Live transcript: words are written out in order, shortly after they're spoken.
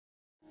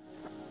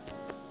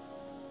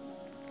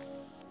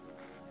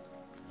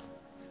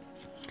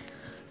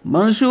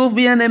Bonjour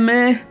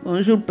bien-aimés,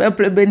 bonjour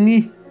peuple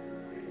béni.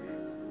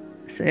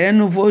 C'est un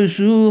nouveau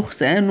jour,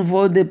 c'est un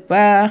nouveau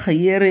départ.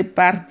 Hier est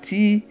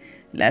parti,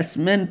 la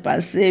semaine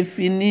passée est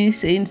finie,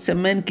 c'est une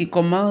semaine qui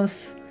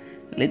commence.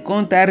 Les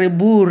comptes à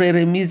rebours est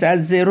remis à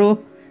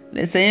zéro.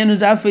 Le Seigneur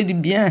nous a fait du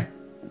bien.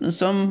 Nous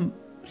sommes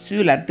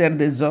sur la terre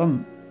des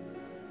hommes,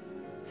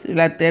 sur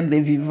la terre des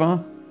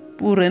vivants,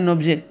 pour un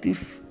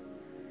objectif: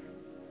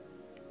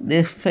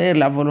 de faire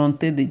la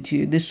volonté de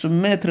Dieu, de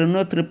soumettre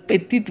notre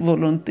petite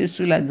volonté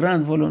sur la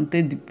grande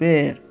volonté du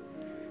Père,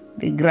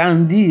 de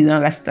grandir dans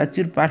la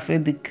stature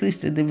parfaite de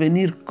Christ, de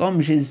devenir comme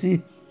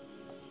Jésus,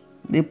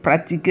 de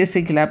pratiquer ce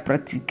qu'il a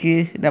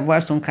pratiqué,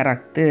 d'avoir son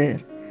caractère.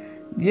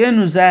 Dieu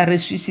nous a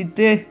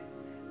ressuscités.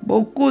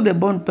 Beaucoup de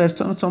bonnes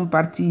personnes sont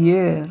parties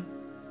hier.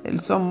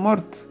 Elles sont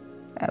mortes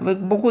avec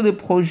beaucoup de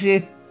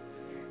projets,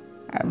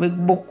 avec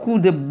beaucoup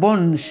de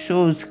bonnes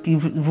choses qu'ils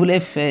voulaient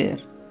faire.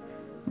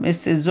 Mais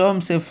ces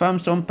hommes, ces femmes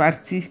sont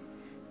partis.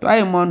 Toi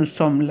et moi, nous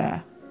sommes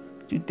là.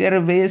 Tu t'es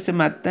réveillé ce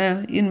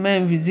matin, une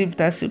main invisible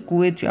t'a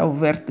secoué, tu as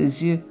ouvert tes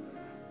yeux.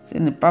 Ce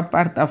n'est pas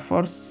par ta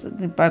force,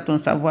 ce n'est pas ton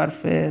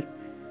savoir-faire.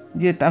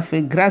 Dieu t'a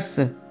fait grâce.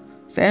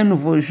 C'est un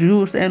nouveau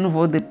jour, c'est un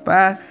nouveau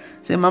départ.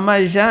 C'est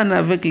Maman Jeanne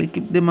avec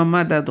l'équipe de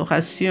Maman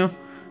d'adoration.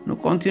 Nous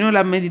continuons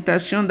la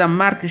méditation dans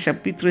Marc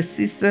chapitre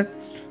 6.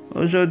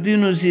 Aujourd'hui,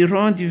 nous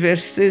irons du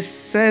verset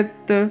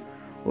 7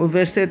 au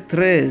verset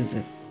 13.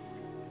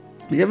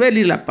 Je vais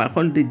lire la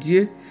parole de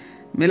Dieu,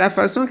 mais la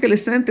façon que le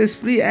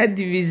Saint-Esprit a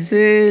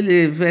divisé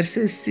le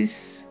verset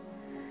 6,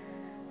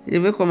 je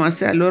vais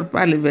commencer alors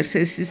par le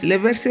verset 6. Le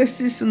verset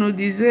 6 nous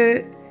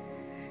disait: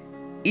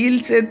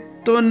 il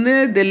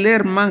s'étonnait de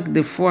leur manque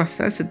de foi.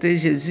 Ça, c'était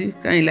Jésus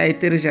quand il a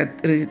été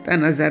rejeté à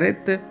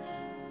Nazareth.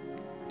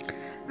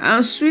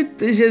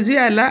 Ensuite, Jésus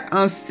alla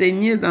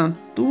enseigner dans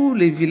tous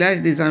les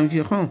villages des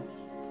environs.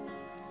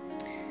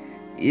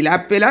 Il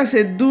appela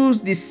ses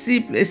 12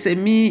 disciples et se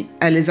mit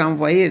à les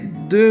envoyer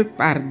 2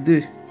 par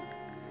 2.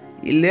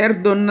 Il leur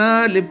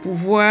donna le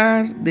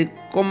pouvoir de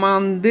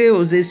commander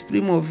aux esprits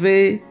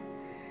mauvais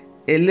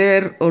et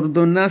leur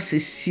ordonna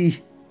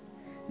ceci: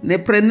 ne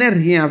prenez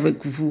rien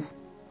avec vous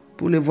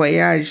pour le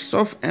voyage,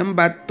 sauf un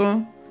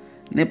bâton.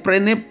 Ne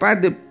prenez pas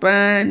de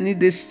pain, ni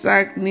de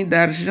sac, ni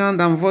d'argent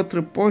dans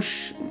votre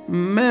poche.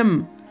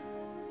 Même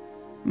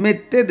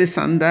mettez des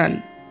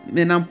sandales,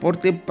 mais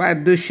n'emportez pas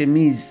 2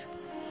 chemises.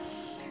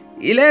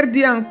 Il leur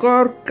dit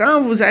encore: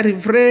 quand vous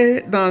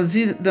arriverez dans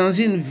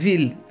une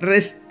ville,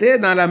 restez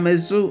dans la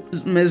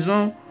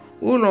maison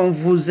où l'on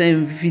vous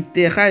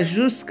invitera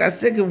jusqu'à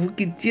ce que vous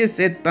quittiez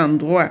cet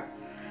endroit.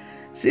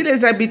 Si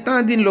les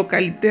habitants d'une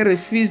localité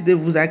refusent de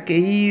vous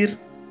accueillir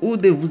ou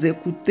de vous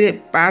écouter,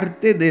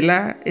 partez de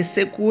là et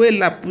secouez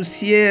la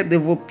poussière de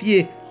vos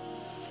pieds.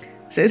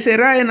 Ce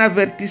sera un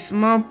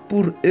avertissement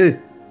pour eux.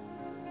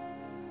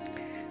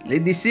 Les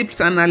disciples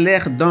s'en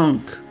allèrent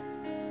donc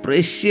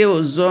prêcher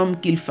aux hommes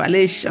qu'il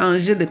fallait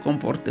changer de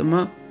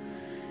comportement.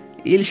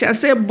 Ils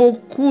chassaient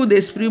beaucoup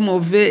d'esprits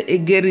mauvais et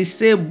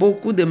guérissaient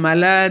beaucoup de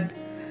malades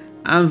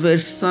en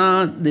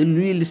versant de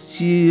l'huile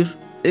sur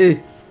eux.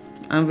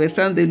 En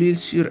versant de l'huile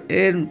sur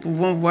eux, nous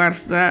pouvons voir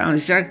ça en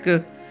Jacques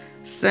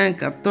 5,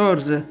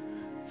 14.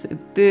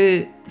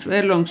 C'était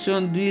faire l'onction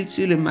d'huile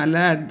sur les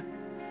malades.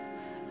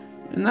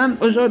 Maintenant,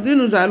 aujourd'hui,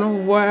 nous allons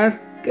voir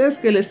qu'est-ce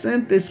que le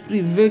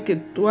Saint-Esprit veut que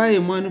toi et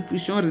moi nous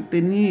puissions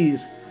retenir.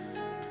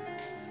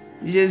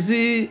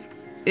 Jésus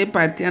est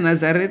parti à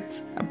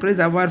Nazareth. Après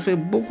avoir fait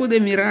beaucoup de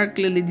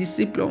miracles, les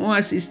disciples ont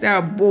assisté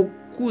à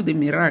beaucoup de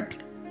miracles.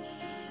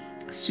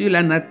 Sur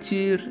la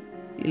nature,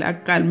 il a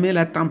calmé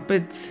la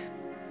tempête.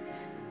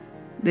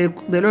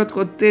 De l'autre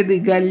côté de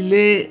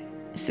Galilée,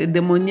 ce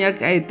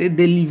démoniaque a été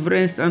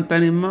délivré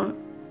instantanément.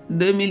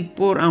 2000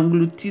 pauvres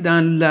engloutis dans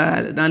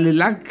le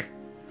lac.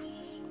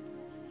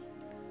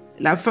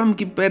 La femme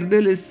qui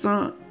perdait le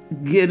sang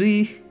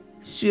guérie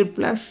sur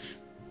place.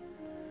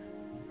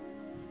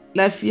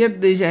 La fillette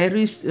de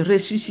Jairus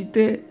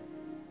ressuscitée.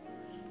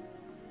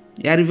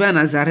 Et arrivé à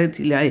Nazareth,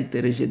 il a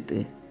été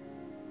rejeté.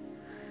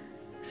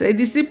 Ses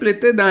disciples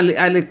étaient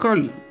à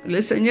l'école. Le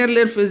Seigneur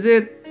leur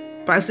faisait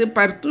passer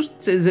par toutes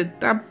ces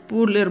étapes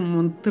pour leur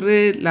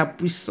montrer la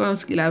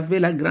puissance qu'il avait,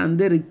 la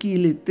grandeur et qui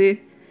il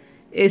était,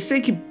 et ce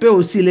qui peut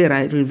aussi leur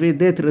arriver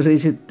d'être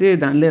rejetés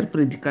dans leur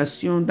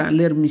prédication, dans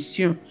leur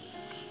mission.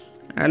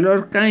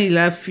 Alors quand il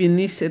a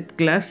fini cette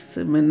classe,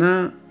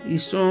 maintenant ils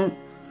sont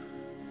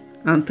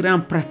entrés en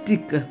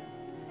pratique.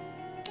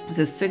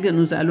 C'est ce que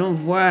nous allons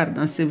voir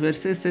dans ces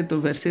versets 7 au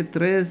verset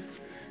 13.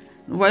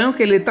 Nous voyons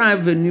que le temps est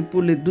venu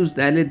pour les 12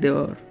 d'aller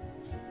dehors.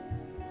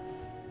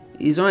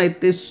 Ils ont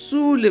été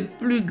sous le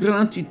plus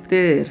grand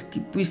tuteur qui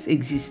puisse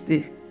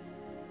exister,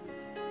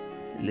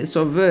 les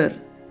sauveurs.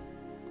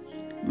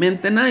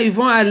 Maintenant, ils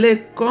vont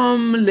aller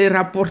comme les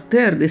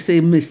rapporteurs de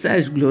ces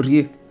messages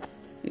glorieux.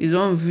 Ils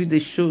ont vu des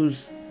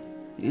choses,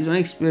 ils ont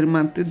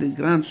expérimenté de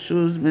grandes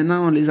choses.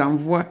 Maintenant, on les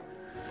envoie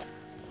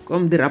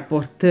comme des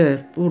rapporteurs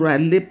pour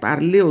aller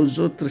parler aux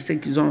autres ce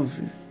qu'ils ont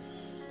vu.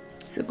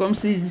 C'est comme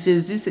si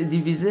Jésus se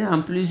divisait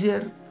en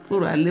plusieurs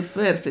pour aller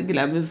faire ce qu'il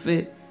avait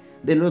fait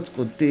de l'autre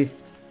côté.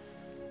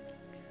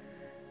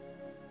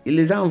 il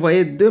les a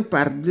envoyés deux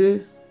par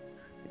deux.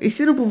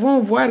 Ici, nous pouvons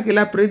voir que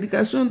la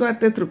prédication doit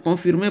être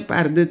confirmée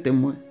par deux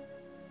témoins.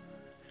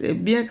 C'est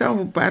bien quand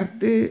vous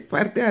partez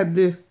à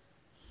deux.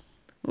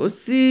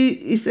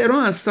 Aussi, ils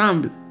seront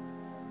ensemble.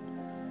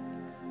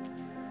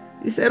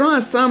 Ils seront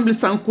ensemble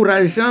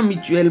s'encourageant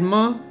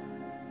mutuellement.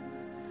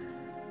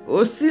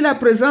 Aussi, la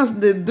présence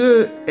de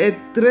deux est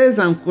très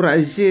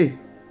encouragée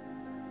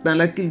dans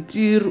la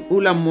culture où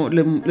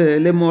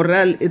le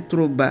moral est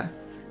trop bas.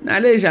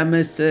 N'allez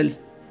jamais seul.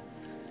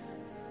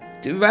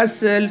 Tu vas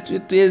seul,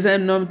 tu es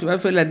un homme, tu vas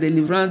faire la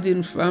délivrance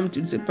d'une femme,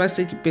 tu ne sais pas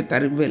ce qui peut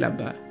t'arriver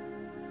là-bas.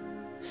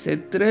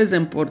 C'est très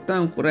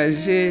important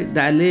d'encourager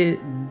d'aller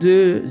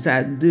deux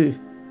à deux.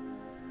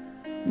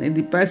 Ne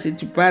dis pas si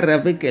tu pars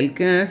avec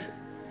quelqu'un,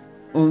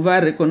 on va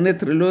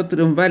reconnaître l'autre,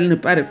 on va ne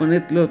pas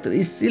reconnaître l'autre.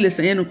 Ici, le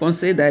Seigneur nous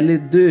conseille d'aller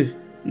deux.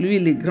 Lui,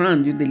 le grand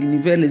Dieu de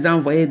l'univers, les a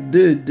envoyés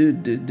deux.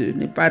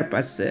 Ne pars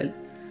pas seul.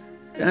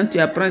 Quand tu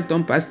apprends que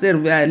ton pasteur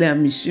veut aller en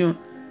mission,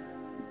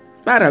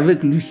 pars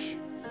avec lui.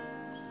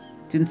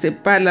 Tu ne sais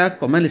pas là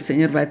comment le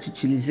Seigneur va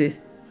t'utiliser.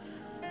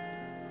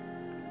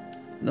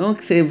 Donc,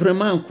 c'est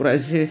vraiment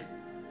encouragé.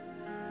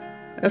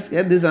 Parce qu'il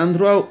y a des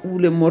endroits où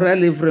le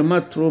moral est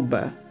vraiment trop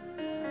bas.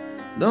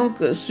 Donc,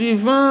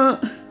 suivant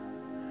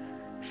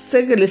ce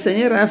que le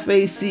Seigneur a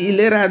fait ici, il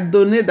leur a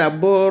donné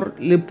d'abord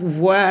le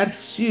pouvoir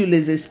sur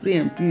les esprits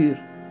impurs.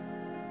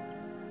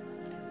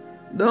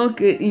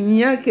 Donc, il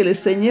n'y a que le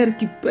Seigneur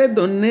qui peut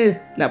donner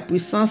la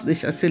puissance de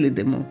chasser les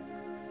démons.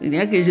 Il n'y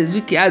a que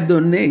Jésus qui a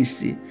donné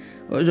ici.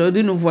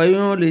 Aujourd'hui, nous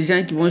voyons les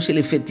gens qui vont chez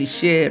les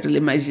féticheurs, les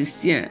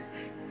magiciens.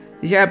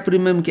 J'ai appris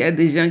même qu'il y a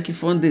des gens qui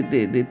font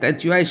des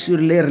tatouages sur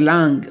leur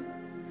langue.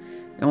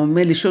 Et on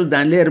met les choses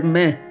dans leurs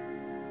mains.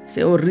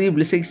 C'est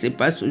horrible ce qui se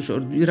passe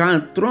aujourd'hui.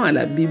 Rentrons à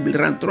la Bible,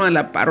 rentrons à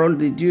la parole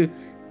de Dieu.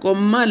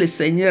 Comment le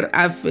Seigneur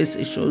a fait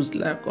ces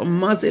choses-là?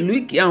 Comment c'est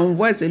lui qui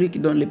envoie, c'est lui qui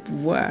donne le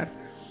pouvoir.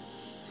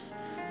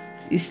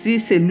 Ici,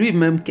 c'est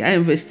lui-même qui a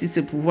investi ce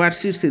pouvoir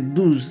sur ces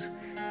 12.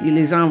 Il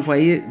les a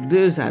envoyés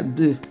deux à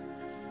deux.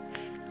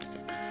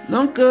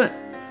 Donc,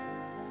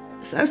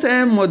 ça c'est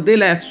un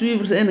modèle à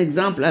suivre, c'est un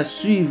exemple à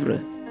suivre.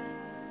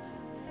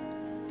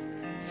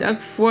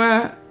 Chaque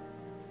fois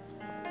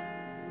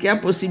qu'il y a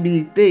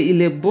possibilité,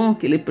 il est bon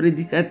que les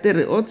prédicateurs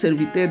et autres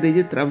serviteurs de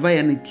Dieu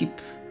travaillent en équipe.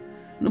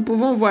 Nous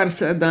pouvons voir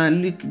ça dans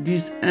Luc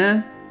 10,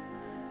 1,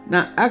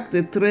 dans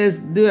Actes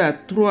 13, 2 à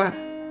 3.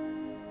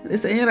 Le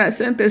Seigneur, le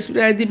Saint-Esprit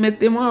a dit,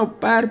 mettez-moi au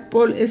part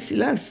Paul et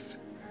Silas.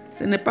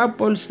 Ce n'est pas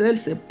Paul seul,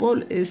 c'est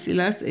Paul et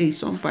Silas et ils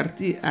sont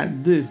partis à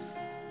deux.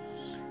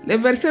 Le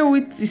verset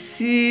 8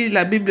 ici,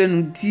 la Bible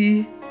nous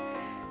dit,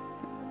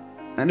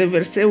 dans le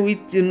verset 8,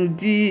 il nous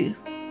dit,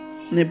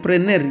 ne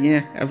prenez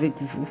rien avec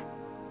vous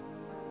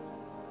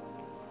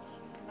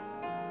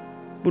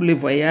pour le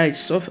voyage,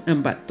 sauf un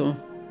bâton.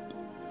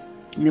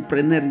 Ne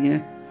prenez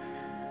rien.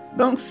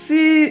 Donc,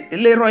 si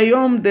le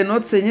royaume de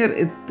notre Seigneur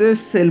était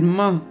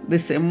seulement de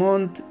ce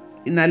monde,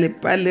 il n'allait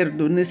pas leur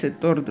donner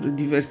cet ordre.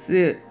 Du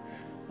verset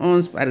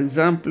 11, par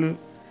exemple,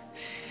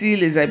 si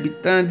les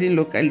habitants d'une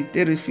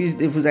localité refusent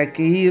de vous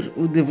accueillir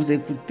ou de vous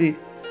écouter,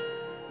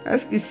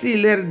 parce qu'ici,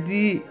 il leur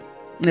dit,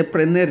 ne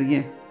prenez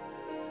rien.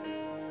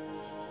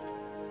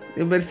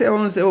 Le verset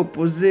 11 est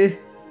opposé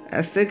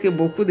à ce que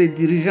beaucoup de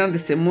dirigeants de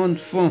ce monde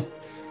font.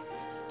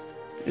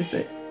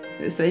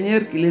 Le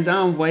Seigneur qui les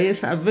a envoyés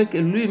savait que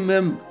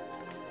lui-même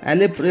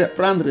allait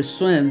prendre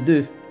soin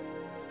d'eux.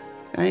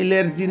 Quand il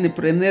leur dit ne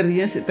prenez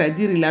rien,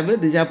 c'est-à-dire il avait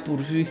déjà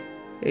pourvu.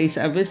 Et il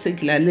savait ce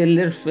qu'il allait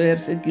leur faire,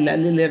 ce qu'il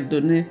allait leur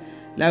donner,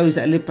 là où ils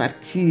allaient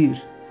partir.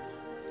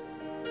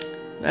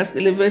 Parce que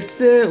le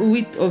verset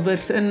 8 au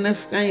verset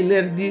 9, quand il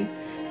leur dit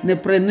ne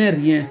prenez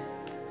rien,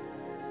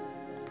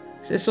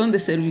 ce sont des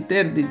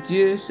serviteurs de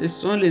Dieu, ce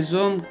sont les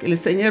hommes que le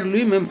Seigneur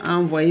lui-même a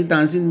envoyés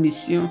dans une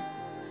mission.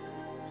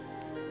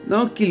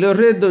 Donc il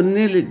aurait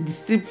donné, les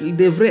disciples, ils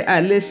devraient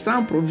aller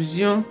sans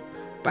provision,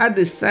 pas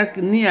de sac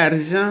ni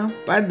argent,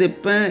 pas de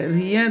pain,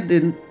 rien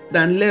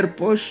dans leur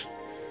poche.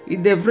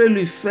 Ils devraient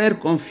lui faire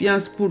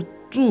confiance pour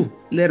tous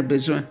leurs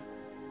besoins.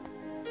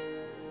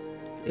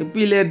 Et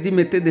puis il leur dit,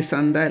 mettez des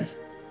sandales.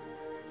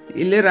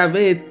 Il leur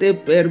avait été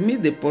permis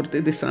de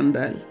porter des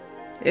sandales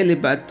et les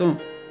bâtons,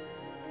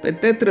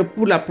 peut-être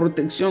pour la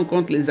protection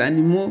contre les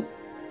animaux.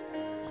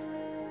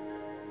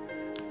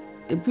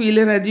 Et puis il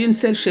leur a dit une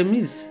seule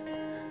chemise.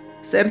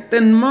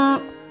 Certainement,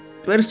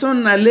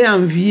 personne n'allait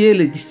envier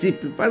les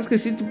disciples. Parce que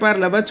si tu pars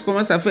là-bas, tu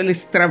commences à faire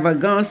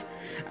l'extravagance,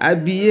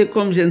 habillé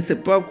comme je ne sais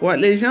pas quoi.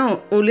 Les gens,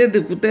 au lieu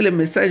d'écouter le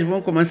message, vont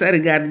commencer à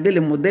regarder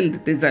le modèle de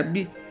tes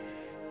habits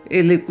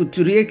et les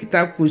couturiers qui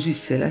t'ont cousu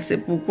cela. C'est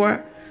pourquoi,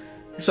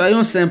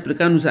 soyons simples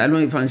quand nous allons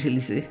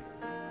évangéliser.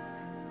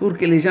 Pour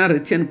que les gens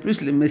retiennent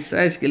plus le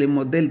message que les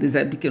modèles des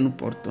habits que nous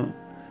portons.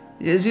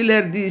 Jésus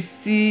leur dit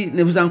ici,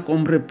 ne vous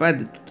encombrez pas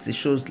de toutes ces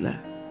choses-là.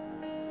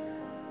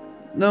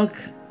 Donc,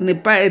 ne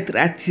pas être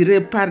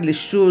attiré par les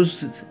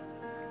choses,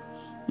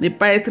 ne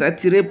pas être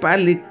attiré par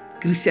le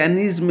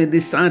christianisme de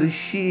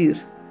s'enrichir.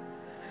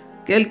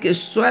 Quelle que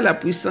soit la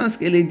puissance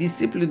que les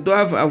disciples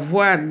doivent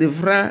avoir,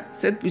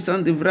 cette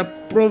puissance devra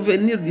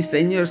provenir du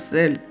Seigneur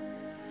seul.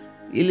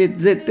 Ils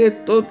étaient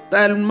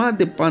totalement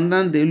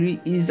dépendants de lui.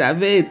 Ils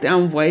avaient été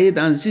envoyés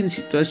dans une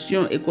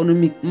situation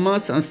économiquement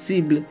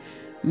sensible,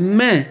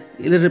 mais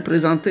ils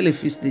représentaient le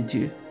Fils de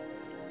Dieu.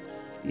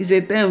 Ils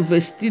étaient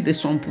investis de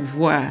son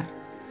pouvoir.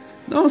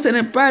 Donc ce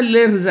n'est pas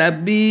leurs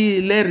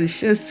habits, leurs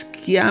richesses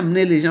qui a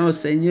amené les gens au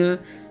Seigneur,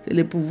 c'est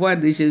le pouvoir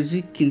de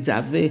Jésus qu'ils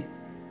avaient.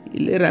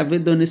 Il leur avait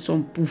donné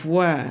son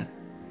pouvoir.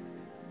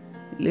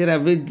 Il leur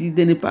avait dit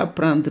de ne pas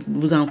prendre, de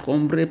vous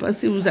encombrer. Parce que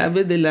si vous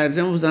avez de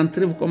l'argent, vous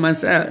entrez, vous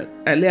commencez à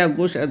aller à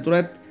gauche, à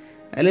droite,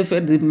 aller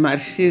faire des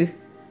marchés.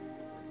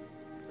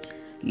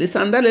 Les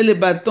sandales et les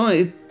bâtons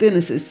étaient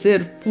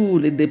nécessaires pour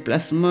les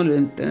déplacements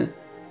lointains.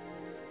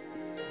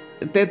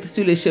 Peut-être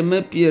sur les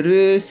chemins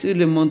pierreux, sur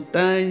les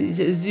montagnes,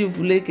 Jésus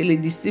voulait que les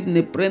disciples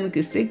ne prennent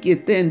que ce qui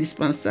était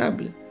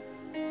indispensable.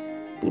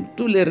 Pour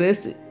tout le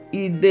reste,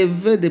 ils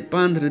devaient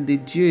dépendre de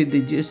Dieu et de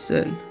Dieu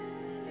seul.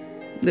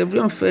 Nous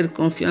devrions faire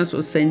confiance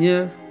au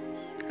Seigneur.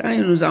 Quand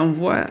il nous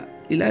envoie,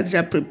 il a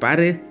déjà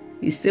préparé.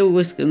 Il sait où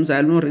est-ce que nous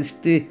allons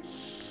rester.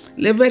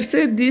 Le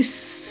verset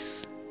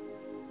 10,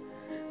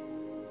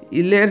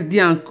 il leur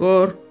dit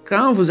encore,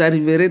 quand vous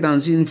arriverez dans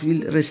une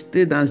ville,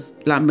 restez dans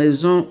la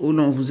maison où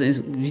l'on vous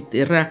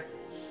invitera.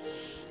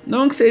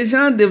 Donc ces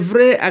gens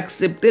devraient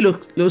accepter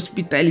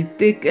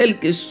l'hospitalité, quel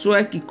que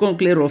soit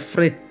quiconque leur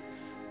offrait,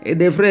 et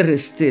devraient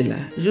rester là,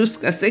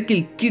 jusqu'à ce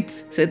qu'ils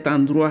quittent cet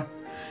endroit.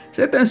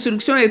 Cette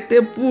instruction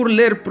était pour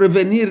leur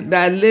prévenir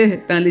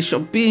d'aller dans les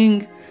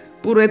shopping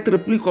pour être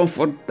plus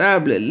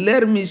confortables.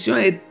 Leur mission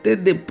était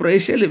de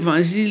prêcher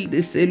l'évangile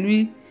de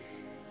celui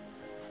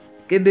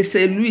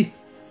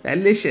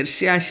d'aller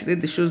chercher à acheter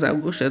des choses à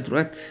gauche, à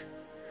droite,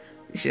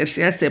 de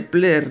chercher à se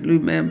plaire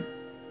lui-même.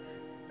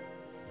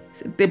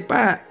 Ce n'était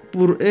pas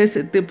pour eux,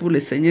 c'était pour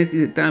le Seigneur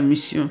qu'ils étaient en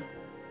mission.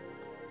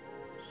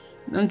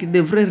 Donc ils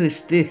devraient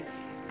rester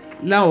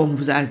là où on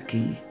vous a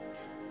accueilli.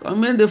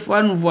 Combien de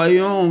fois nous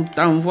voyons, on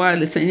t'envoie,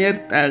 le Seigneur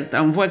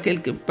t'envoie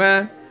quelque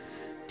part,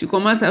 tu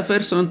commences à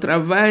faire son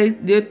travail,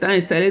 Dieu t'a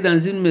installé dans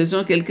une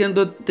maison, quelqu'un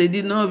d'autre te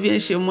dit non, viens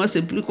chez moi,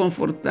 c'est plus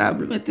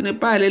confortable. Mais tu n'es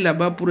pas allé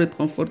là-bas pour être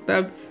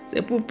confortable,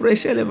 c'est pour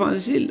prêcher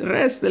l'évangile.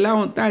 Reste là où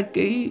on t'a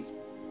accueilli.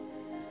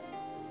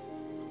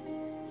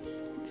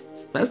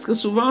 Parce que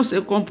souvent on se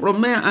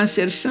compromet en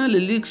cherchant le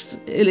luxe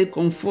et le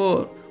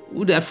confort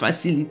ou la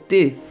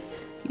facilité.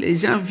 Les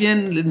gens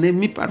viennent,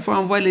 l'ennemi parfois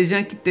envoie les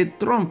gens qui te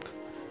trompent.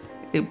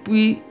 Et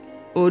puis,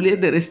 au lieu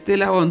de rester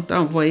là où on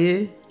t'a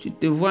envoyé, tu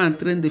te vois en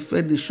train de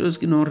faire des choses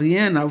qui n'ont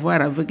rien à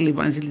voir avec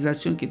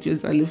l'évangélisation que tu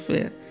es allé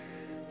faire.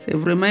 C'est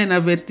vraiment un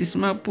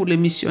avertissement pour les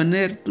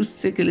missionnaires. Tout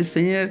ce que le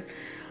Seigneur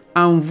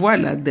envoie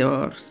là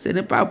dehors, ce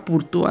n'est pas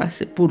pour toi,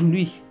 c'est pour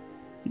lui.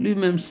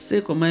 Lui-même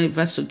sait comment il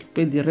va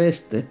s'occuper du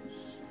reste.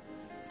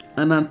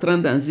 En entrant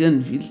dans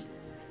une ville,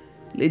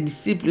 les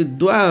disciples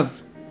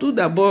doivent tout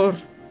d'abord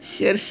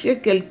chercher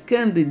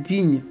quelqu'un de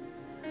digne.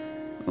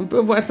 On peut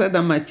voir ça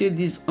dans Matthieu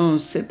 10,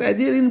 11,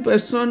 c'est-à-dire une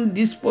personne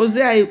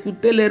disposée à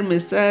écouter leur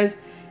message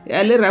et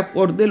à leur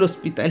accorder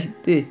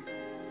l'hospitalité.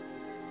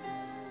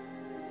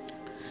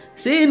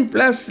 Si une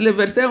place, le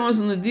verset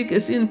 11 nous dit que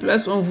si une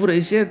place on vous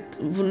rejette,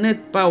 vous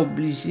n'êtes pas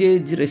obligé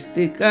d'y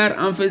rester, car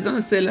en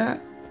faisant cela,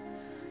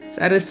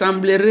 ça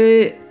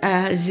ressemblerait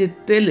à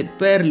jeter les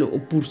perles au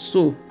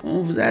pourceau. On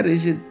vous a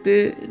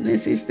rejeté,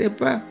 n'insistez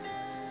pas.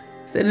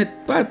 Ce n'est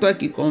pas toi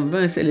qui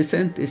convainc, c'est le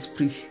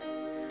Saint-Esprit.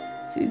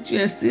 Si tu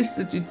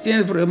insistes, tu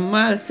tiens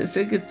vraiment, c'est ce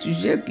que tu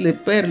jettes les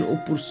perles au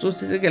pourceau,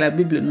 c'est ce que la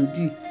Bible nous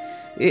dit.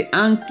 Et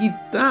en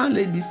quittant,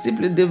 les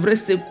disciples devraient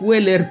secouer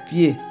leurs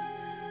pieds.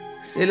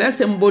 Cela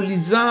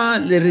symbolisant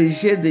le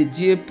rejet de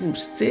Dieu pour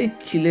ceux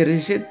qui le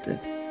rejettent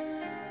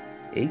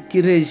et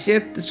qui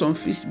rejettent son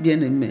Fils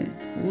bien-aimé.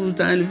 Vous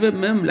enlevez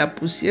même la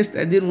poussière,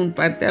 c'est-à-dire vous ne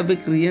partez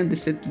avec rien de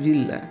cette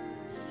ville-là.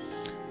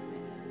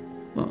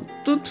 Bon,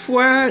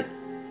 toutefois,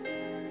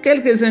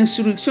 quelques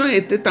instructions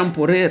étaient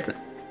temporaires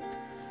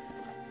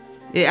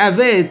et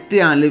avaient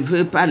été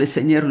enlevées par le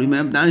Seigneur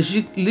lui-même. Dans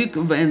Luc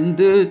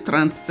 22,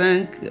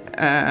 35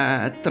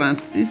 à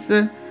 36,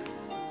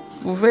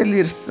 vous pouvez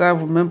lire ça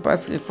vous-même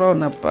parce que je crois qu'on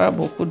n'a pas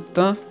beaucoup de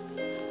temps.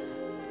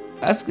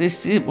 Parce que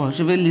ici, bon,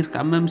 je vais lire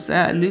quand même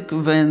ça, Luc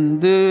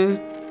 22,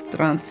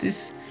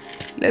 36.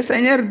 Le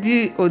Seigneur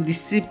dit aux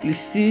disciples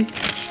ici,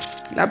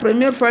 la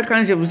première fois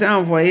quand je vous ai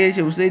envoyé,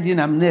 je vous ai dit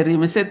n'amenez rien,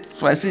 mais cette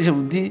fois-ci, je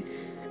vous dis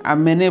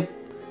amenez.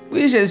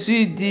 Puis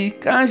Jésus dit,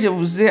 quand je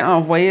vous ai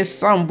envoyé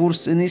sans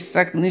bourse, ni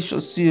sac, ni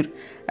chaussures,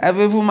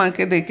 avez-vous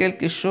manqué de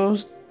quelque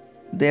chose?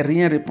 De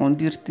rien,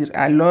 répondirent-ils.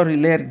 Alors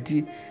il leur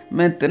dit,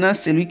 maintenant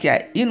celui qui a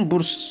une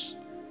bourse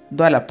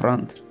doit la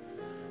prendre.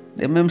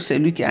 De même,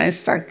 celui qui a un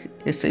sac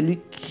et celui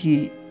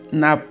qui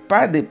n'a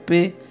pas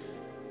d'épée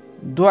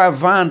doit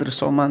vendre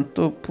son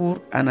manteau pour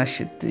en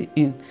acheter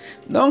une.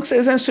 Donc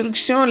ces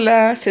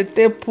instructions-là,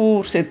 c'était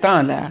pour ce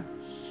temps-là.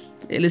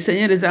 Et le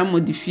Seigneur les a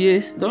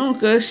modifiées.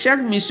 Donc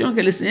chaque mission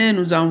que le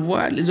Seigneur nous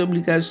envoie, les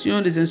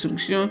obligations, les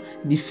instructions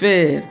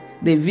diffèrent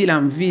de ville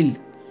en ville.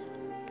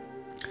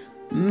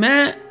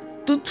 Mais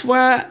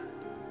toutefois,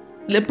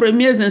 les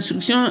premières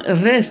instructions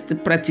restent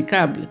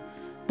praticables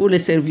pour les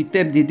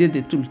serviteurs de Dieu de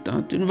tout le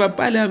temps. Tu ne vas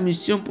pas aller en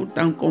mission pour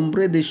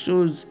t'encombrer des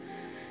choses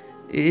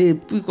et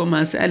puis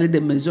commencer à aller de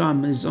maison en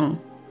maison.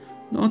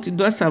 Donc tu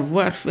dois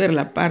savoir faire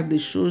la part des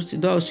choses, tu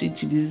dois aussi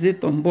utiliser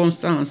ton bon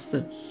sens.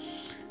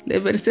 Les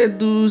versets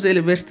 12 et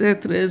le verset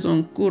 13,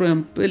 on court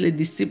un peu, les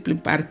disciples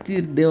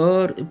partirent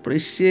dehors et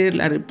prêchaient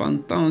la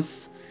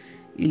repentance.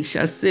 Ils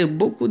chassaient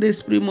beaucoup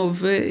d'esprits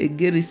mauvais et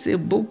guérissaient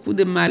beaucoup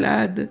de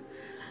malades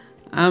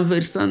en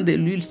versant de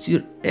l'huile sur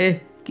eux,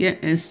 qui est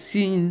un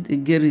signe de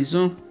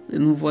guérison que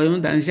nous voyons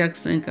dans Jacques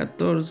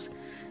 5,14,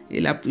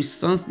 et la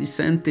puissance du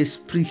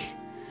Saint-Esprit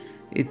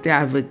était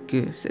avec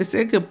eux. C'est ce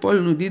que Paul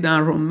nous dit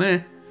dans Romains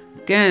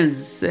 15,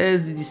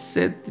 16,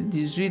 17,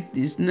 18,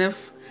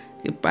 19,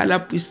 que par la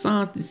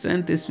puissance du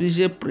Saint-Esprit,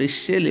 j'ai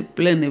prêché le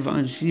plein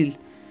évangile.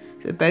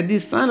 C'est-à-dire,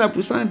 sans la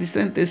puissance du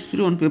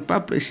Saint-Esprit, on ne peut pas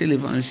prêcher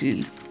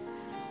l'évangile.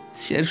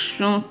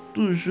 Cherchons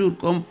toujours,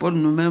 comme Paul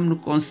nous-mêmes nous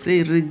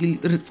conseille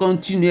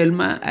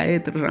continuellement à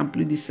être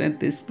remplis du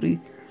Saint-Esprit.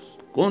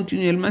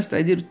 Continuellement,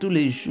 c'est-à-dire tous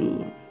les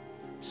jours.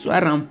 Sois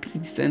rempli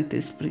du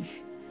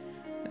Saint-Esprit.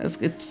 Parce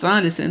que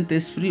sans le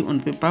Saint-Esprit, on ne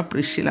peut pas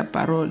prêcher la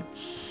parole.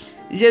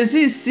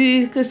 Jésus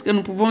ici, qu'est-ce que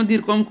nous pouvons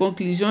dire comme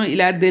conclusion?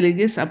 Il a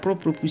délégué sa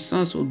propre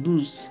puissance aux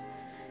 12.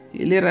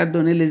 Il leur a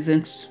donné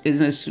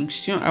les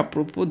instructions à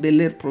propos de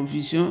leur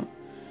provision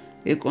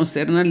et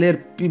concernant leur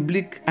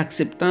publique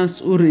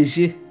acceptance ou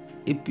rejet.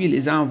 Et puis il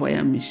les a envoyés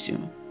en mission.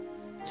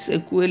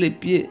 Secouer les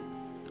pieds,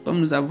 comme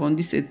nous avons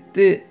dit,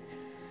 c'était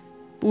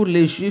pour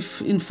les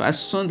Juifs une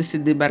façon de se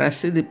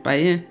débarrasser des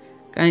païens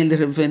quand ils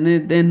revenaient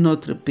d'un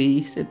autre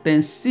pays. C'est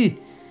ainsi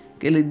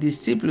que les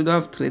disciples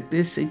doivent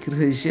traiter ceux qui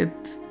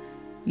rejettent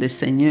le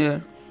Seigneur.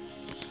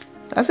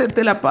 Ça,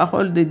 c'était la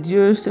parole de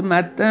Dieu. Ce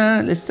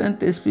matin, le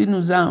Saint-Esprit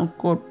nous a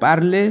encore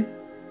parlé.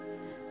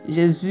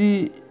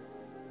 Jésus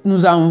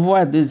nous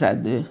envoie 2 à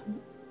 2.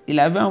 Il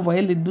avait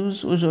envoyé les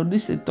 12. Aujourd'hui,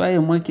 c'est toi et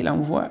moi qui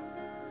l'envoie.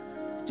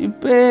 Tu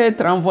peux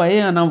être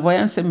envoyé en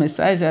envoyant ce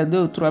message à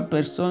 2 ou 3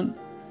 personnes.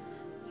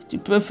 Tu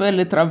peux faire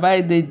le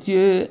travail de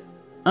Dieu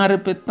en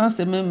répétant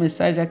ce même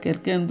message à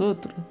quelqu'un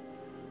d'autre.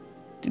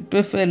 Tu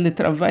peux faire le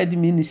travail du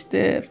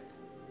ministère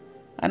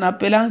en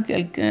appelant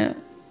quelqu'un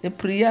et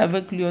prier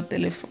avec lui au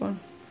téléphone.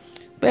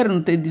 Père,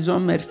 nous te disons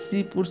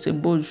merci pour ce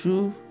beau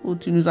jour où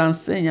tu nous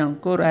enseignes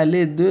encore à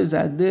aller 2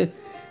 à 2,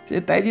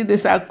 c'est-à-dire de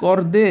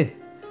s'accorder.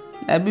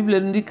 La Bible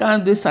nous dit quand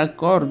 2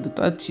 s'accordent,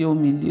 toi tu es au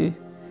milieu.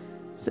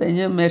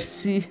 Seigneur,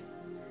 merci.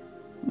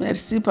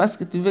 Merci parce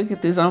que tu veux que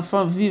tes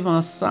enfants vivent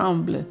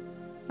ensemble,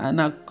 en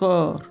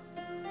accord.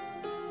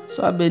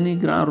 Sois béni,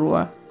 grand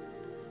roi.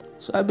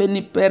 Sois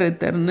béni, Père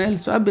éternel.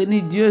 Sois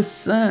béni, Dieu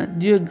saint,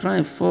 Dieu grand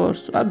et fort.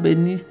 Sois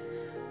béni.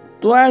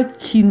 Toi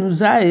qui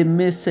nous as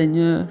aimés,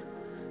 Seigneur.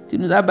 Tu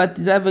nous as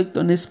baptisés avec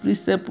ton Esprit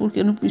Saint pour que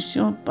nous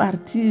puissions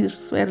partir,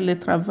 faire le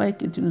travail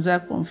que tu nous as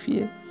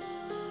confié.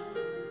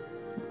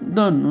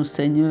 Donne-nous,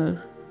 Seigneur.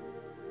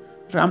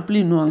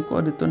 Remplis-nous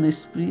encore de ton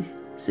Esprit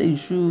ces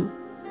jours.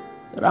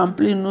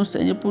 Remplis-nous,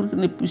 Seigneur, pour que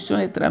nous puissions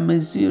être à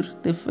mesure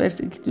de faire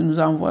ce que tu nous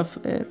envoies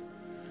faire.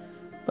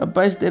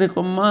 Papa, je te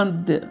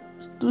recommande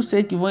tous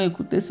ceux qui vont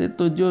écouter cet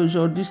audio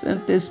aujourd'hui,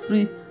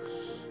 Saint-Esprit,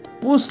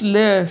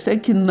 pousse-leur, ceux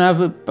qui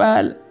n'avaient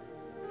pas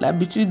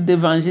l'habitude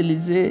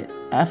d'évangéliser,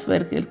 à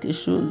faire quelque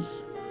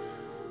chose.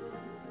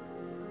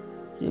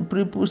 Je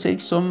prie pour ceux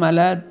qui sont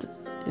malades,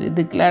 je les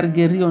déclare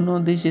guéris au nom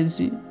de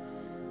Jésus.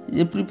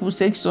 Je prie pour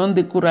ceux qui sont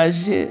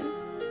découragés,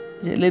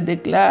 je les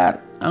déclare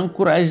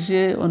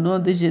encouragés au nom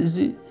de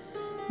Jésus.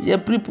 Je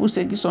prie pour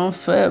ceux qui sont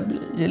faibles,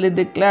 je les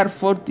déclare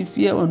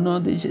fortifiés au nom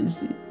de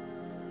Jésus.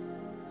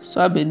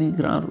 Sois béni,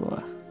 grand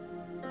roi.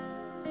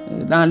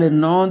 Dans le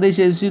nom de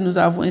Jésus, nous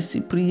avons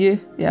ainsi prié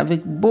et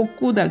avec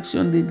beaucoup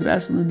d'actions de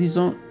grâce, nous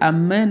disons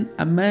Amen,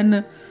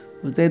 Amen.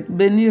 Vous êtes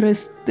bénis,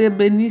 restez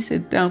bénis.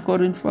 C'était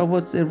encore une fois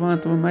votre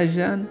servante, Maman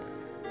Jeanne.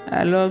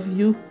 I love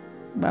you.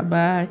 Bye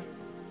bye.